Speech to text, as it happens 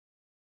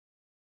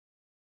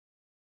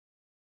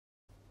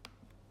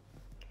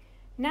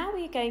Now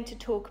we are going to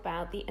talk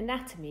about the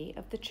anatomy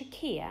of the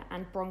trachea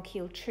and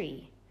bronchial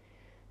tree.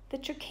 The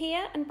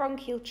trachea and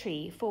bronchial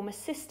tree form a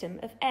system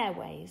of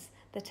airways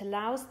that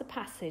allows the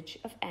passage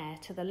of air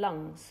to the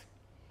lungs.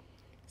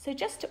 So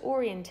just to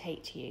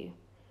orientate you,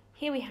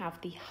 here we have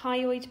the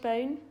hyoid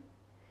bone.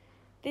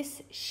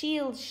 This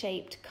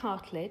shield-shaped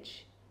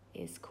cartilage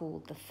is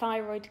called the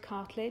thyroid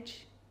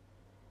cartilage,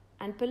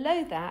 and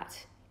below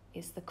that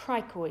is the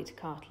cricoid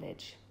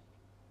cartilage.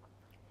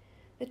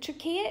 The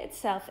trachea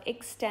itself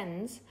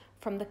extends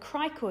from the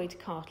cricoid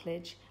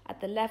cartilage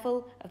at the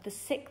level of the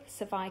 6th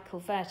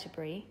cervical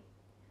vertebrae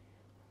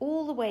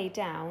all the way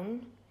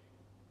down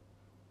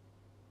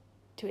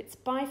to its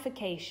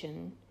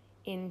bifurcation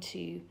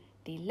into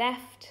the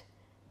left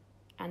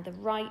and the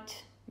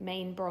right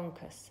main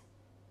bronchus.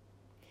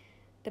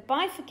 The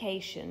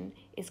bifurcation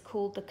is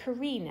called the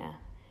carina,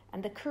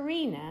 and the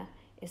carina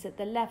is at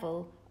the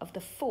level of the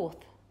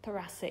 4th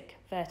thoracic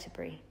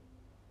vertebrae.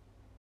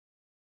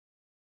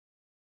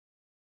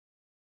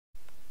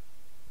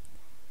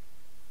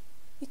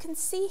 You can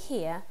see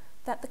here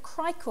that the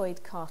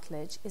cricoid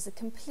cartilage is a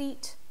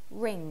complete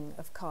ring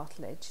of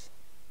cartilage,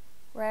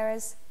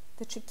 whereas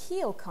the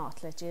tracheal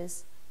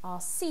cartilages are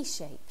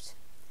C-shaped.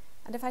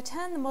 And if I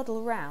turn the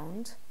model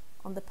round,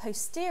 on the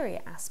posterior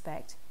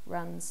aspect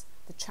runs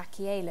the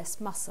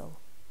trachealis muscle.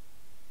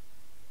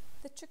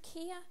 The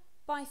trachea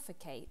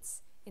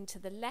bifurcates into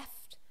the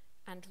left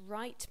and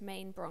right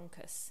main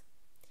bronchus,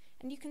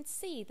 and you can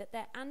see that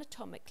they're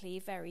anatomically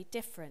very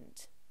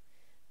different.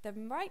 The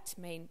right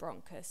main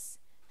bronchus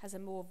has a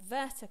more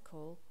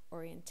vertical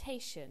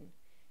orientation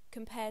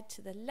compared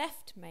to the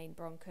left main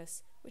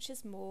bronchus, which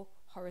is more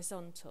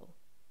horizontal.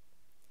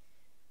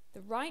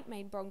 The right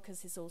main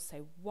bronchus is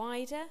also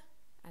wider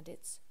and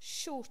it's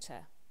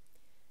shorter.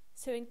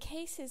 So in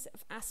cases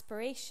of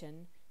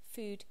aspiration,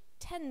 food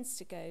tends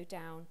to go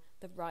down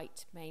the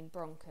right main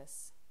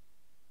bronchus.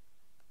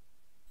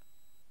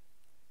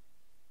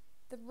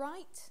 The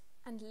right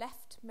and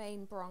left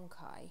main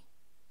bronchi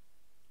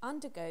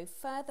undergo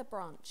further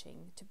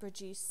branching to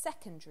produce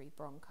secondary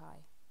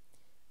bronchi,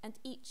 and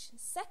each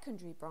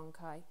secondary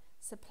bronchi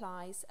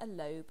supplies a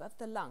lobe of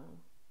the lung.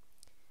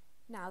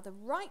 Now the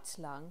right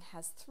lung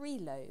has 3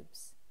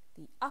 lobes: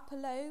 the upper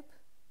lobe,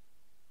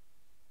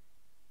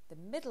 the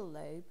middle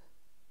lobe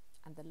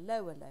and the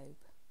lower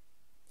lobe.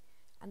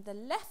 And the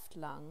left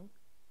lung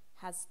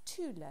has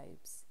 2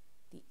 lobes: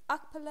 the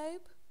upper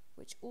lobe,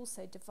 which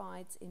also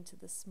divides into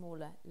the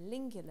smaller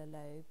lingular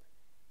lobe,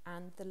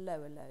 and the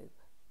lower lobe.